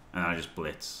 And I just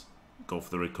blitz. Go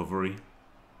for the recovery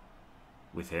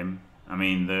with him. I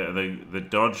mean, the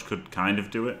dodge could kind of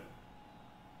do it.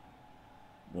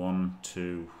 1,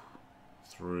 2,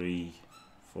 3,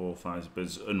 4, 5, but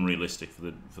it's unrealistic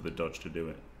for the dodge to do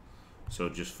it. So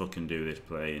just fucking do this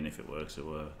play, and if it works, it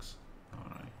works.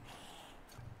 Alright.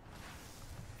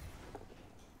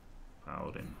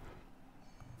 Powered him.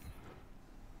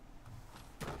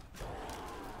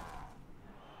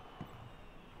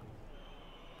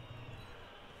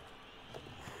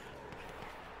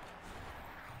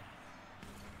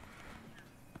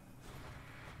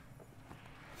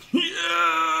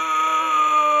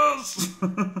 Yes!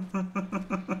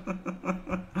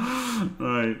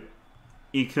 Right.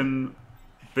 He can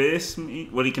base me.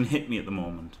 Well, he can hit me at the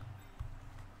moment.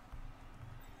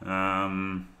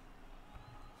 I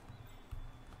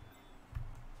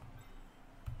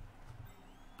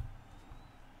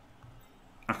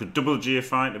could double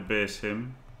GFI to base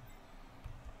him.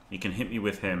 He can hit me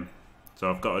with him. So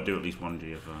I've got to do at least one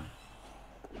GFI.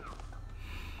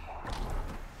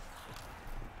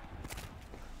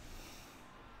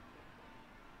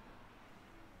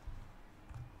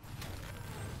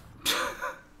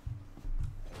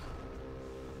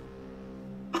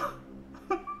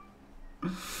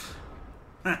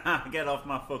 Get off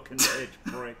my fucking bitch,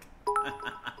 prick.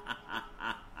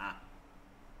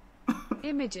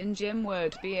 Imogen Jim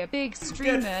would be a big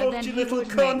streamer, fucked, then you he little would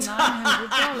cunt. make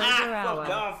 $900 per hour.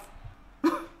 Fuck off.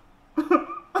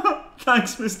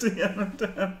 Thanks, Mr.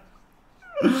 Yamada.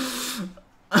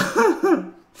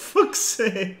 Fuck's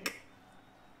sake.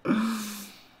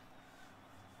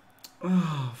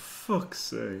 Oh, fuck's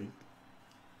sake.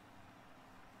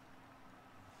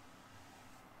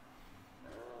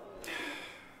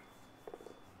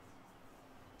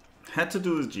 Had to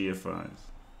do his GFIs.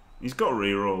 He's got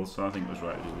rerolls, so I think it was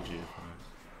right to do the GFIs.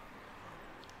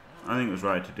 I think it was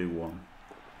right to do one.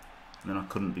 And then I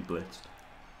couldn't be blitzed.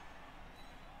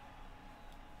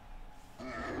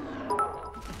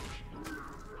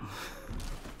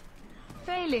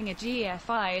 Failing a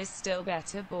GFI is still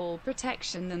better ball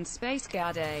protection than Space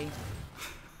Cadet.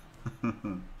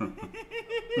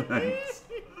 Thanks.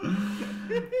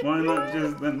 Why not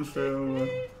just then fail?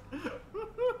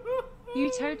 You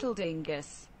total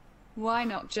dingus. Why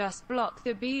not just block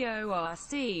the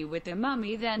BORC with the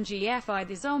mummy, then GFI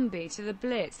the zombie to the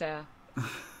blitzer?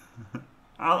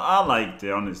 I liked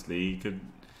it, honestly.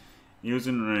 He was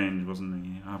in range, wasn't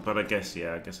he? But I guess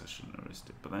I shouldn't have risked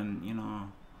it. But then, you know,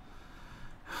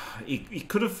 he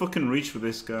could have fucking reached for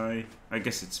this guy. I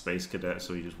guess it's Space Cadet,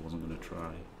 so he just wasn't going to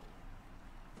try.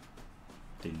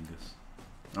 Dingus.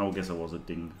 I guess I was a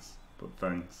dingus, but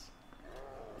thanks.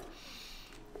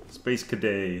 Space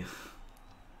Cadet.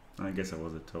 I guess I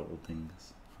was a total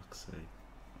dingus. Fuck's sake.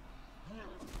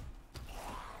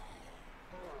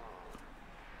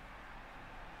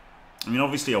 I mean,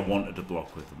 obviously I wanted to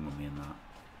block with the mummy and that.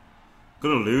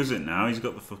 Gonna lose it now. He's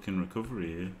got the fucking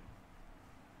recovery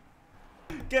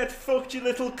here. Get fucked, you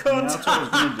little cunt! Yeah, that's what I was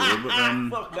gonna do, but then...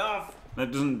 Fuck off!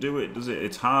 That doesn't do it, does it?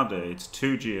 It's harder. It's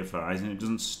 2 GFIs and it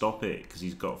doesn't stop it because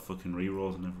he's got fucking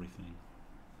rerolls and everything.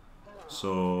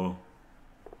 So,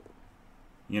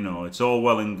 you know, it's all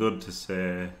well and good to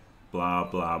say blah,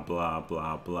 blah, blah,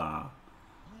 blah, blah.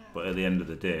 But at the end of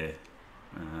the day,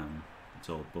 it's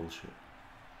all bullshit.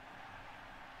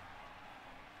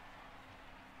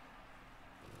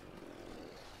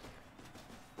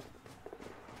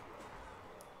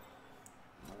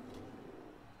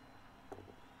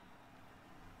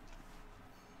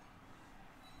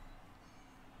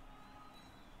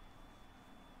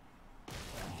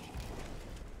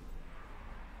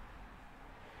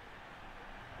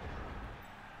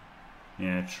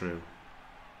 Yeah, true.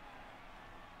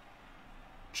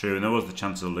 True, and there was the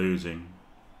chance of losing.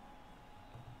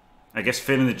 I guess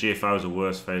failing the GFI was a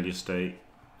worse failure state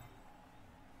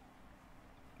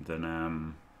than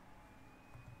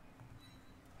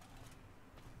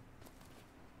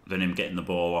him getting the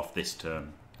ball off this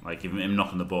turn. Like, even him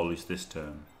knocking the ball loose this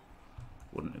turn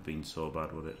wouldn't have been so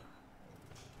bad, would it?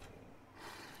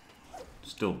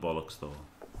 Still bollocks, though.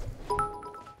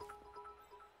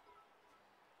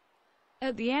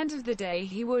 At the end of the day,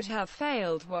 he would have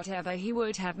failed whatever he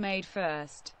would have made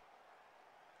first.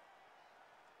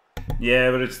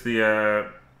 Yeah, but it's the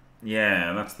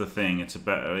yeah, that's the thing. It's a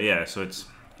better, yeah. So it's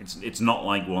not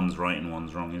like one's right and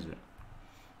one's wrong, is it?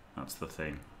 That's the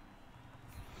thing.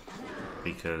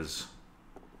 Because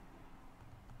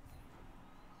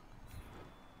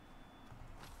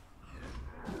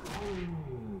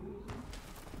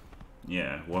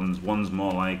yeah, one's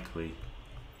more likely.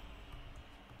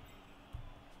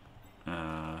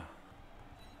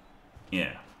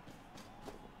 Yeah.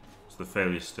 It's the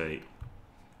failure state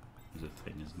is a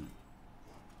thing, isn't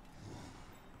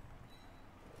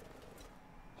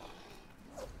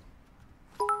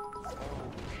it?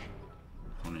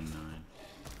 29.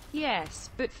 Yes,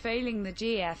 but failing the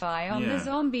GFI on the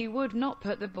zombie would not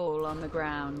put the ball on the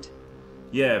ground.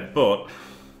 Yeah, but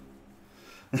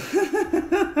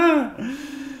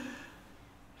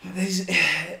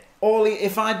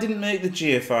if I didn't make the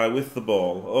GFI with the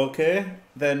ball, okay,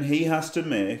 then he has to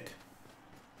make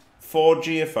 4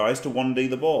 GFIs to 1D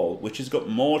the ball, which has got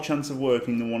more chance of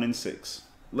working than 1 in 6.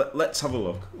 Let's have a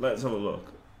look. Let's have a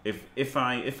look. If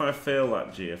I fail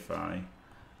that GFI,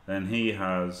 then he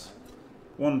has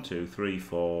 1, 2, 3,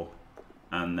 4,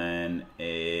 and then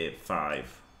a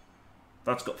 5.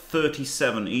 That's got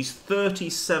 37. He's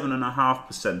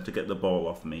 37.5% to get the ball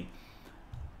off me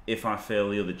if I fail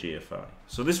the other GFI.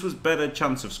 So this was better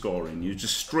chance of scoring. You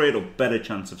just straight up better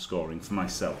chance of scoring for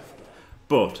myself.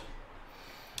 But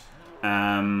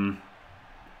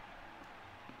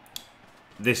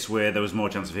this way there was more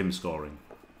chance of him scoring,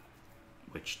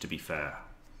 which, to be fair,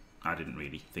 I didn't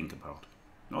really think about.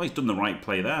 Oh, he's done the right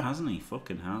play there, hasn't he?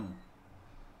 Fucking hell.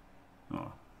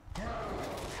 Oh.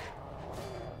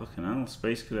 Fucking hell,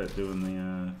 Space Cadet doing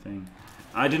the thing.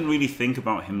 I didn't really think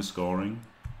about him scoring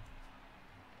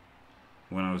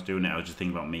when I was doing it. I was just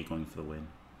thinking about me going for the win.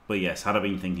 But yes, had I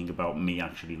been thinking about me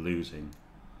actually losing,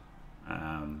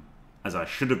 as I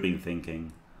should have been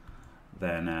thinking,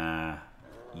 then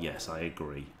yes, I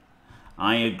agree.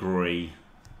 I agree.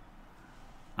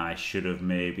 I should have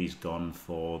maybe gone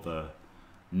for the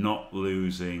not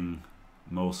losing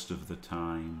most of the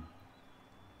time.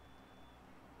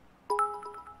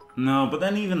 No, but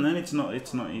then even then it's not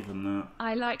even that.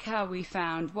 I like how we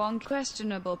found one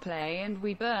questionable play and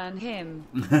we burn him.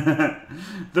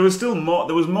 There was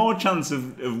more chance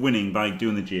of winning by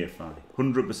doing the GFI.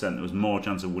 100%. There was more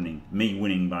chance of winning. Me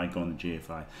winning by going the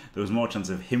GFI. There was more chance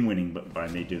of him winning by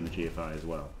me doing the GFI as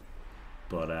well.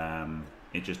 But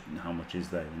it just, how much is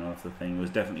there? You know, that's the thing. It was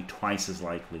definitely twice as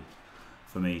likely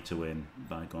for me to win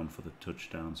by going for the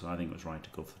touchdown. So I think it was right to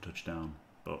go for the touchdown.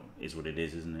 But it is what it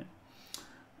is, isn't it?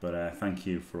 But thank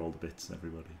you for all the bits,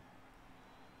 everybody.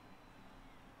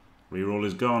 Reroll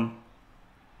is gone.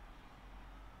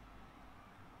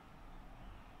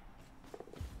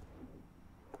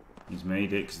 He's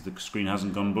made it because the screen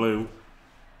hasn't gone blue.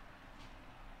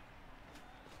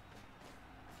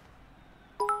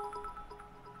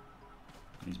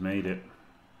 He's made it.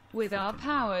 With our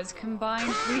powers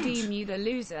combined, we deem you the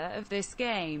loser of this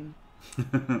game.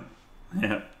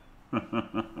 Yeah.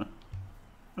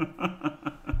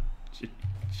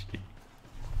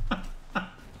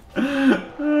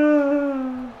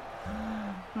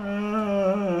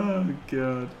 Oh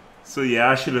god. So yeah,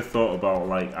 I should have thought about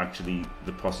like actually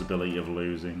the possibility of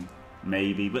losing,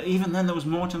 maybe. But even then, there was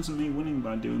more chance of me winning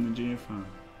by doing the GFI.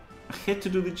 I hate to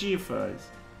do the GFIs.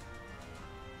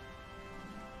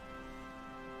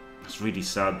 It's really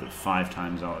sad that 5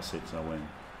 times out of 6 I win.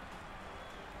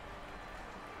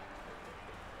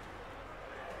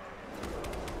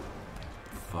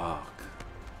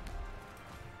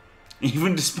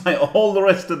 Even despite all the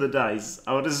rest of the dice,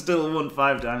 I would have still won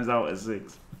 5 times out of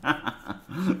 6.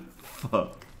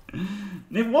 Fuck.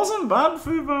 It wasn't bad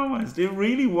for Far West. It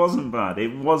really wasn't bad.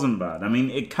 It wasn't bad. I mean,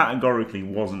 it categorically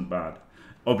wasn't bad.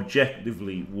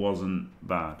 Objectively wasn't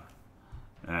bad.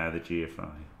 The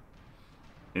GFI.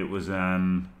 It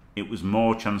was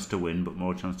more chance to win, but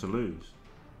more chance to lose.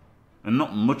 And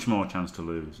not much more chance to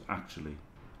lose, actually.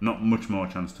 Not much more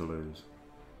chance to lose.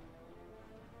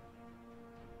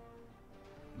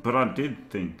 But I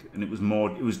did think, and it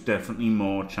was definitely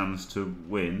more chance to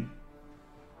win.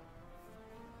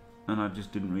 And I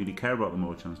just didn't really care about the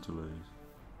more chance to lose.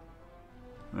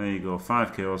 There you go,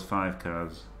 5 kills, 5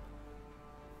 cards.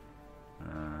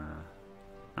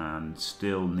 And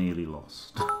still nearly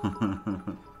lost.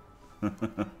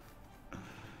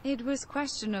 It was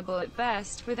questionable at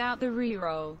best without the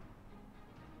reroll.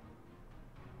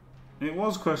 It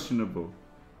was questionable.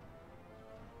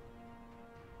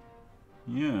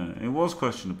 Yeah, it was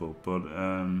questionable, but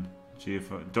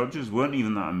GFI Dodgers weren't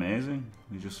even that amazing.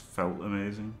 They just felt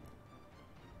amazing.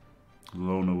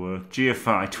 Loner work.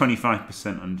 GFI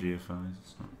 25% on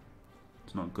GFIs.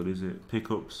 It's not good, is it?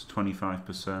 Pickups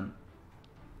 25%.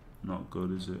 Not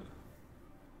good, is it?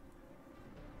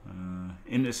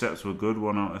 Intercepts were good,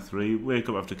 1 out of 3. Wake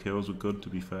up after kills were good, to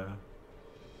be fair.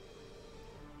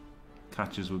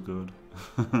 Catches were good.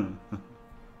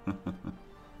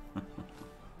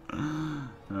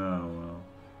 Oh well.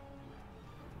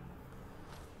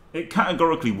 It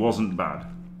categorically wasn't bad.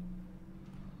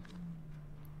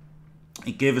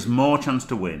 It gave us more chance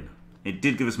to win. It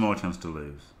did give us more chance to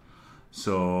lose.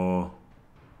 So,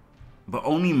 but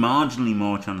only marginally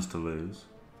more chance to lose.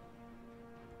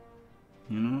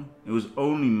 You know? It was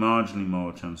only marginally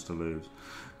more chance to lose.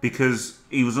 Because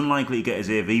he was unlikely to get his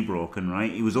AV broken,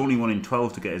 right? He was only 1 in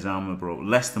 12 to get his armor broken.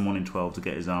 Less than 1 in 12 to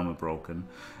get his armor broken.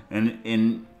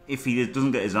 And if he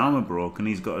doesn't get his armor broken,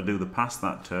 he's got to do the pass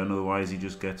that turn. Otherwise, he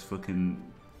just gets fucking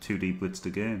 2D blitzed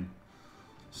again.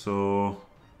 So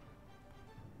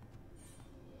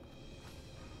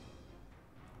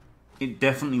it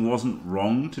definitely wasn't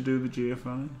wrong to do the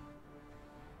GFI.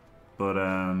 But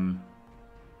I'm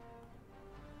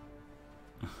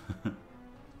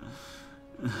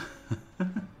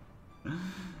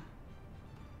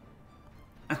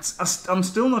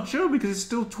still not sure, because it's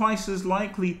still twice as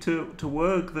likely to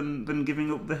work than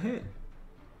giving up the hit.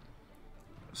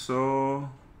 So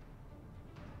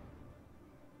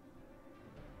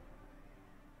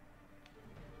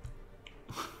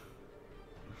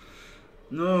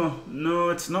no,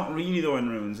 it's not really though in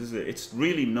runes, is it? It's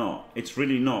really not. It's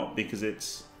really not, because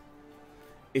it's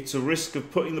a risk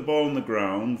of putting the ball on the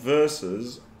ground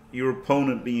versus your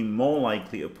opponent being more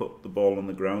likely to put the ball on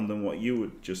the ground than what you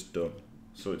had just done.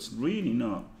 So it's really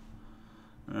not.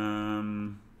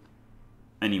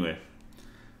 Anyway,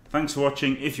 thanks for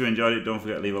watching. If you enjoyed it, don't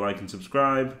forget to leave a like and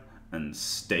subscribe, and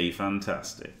stay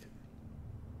fantastic.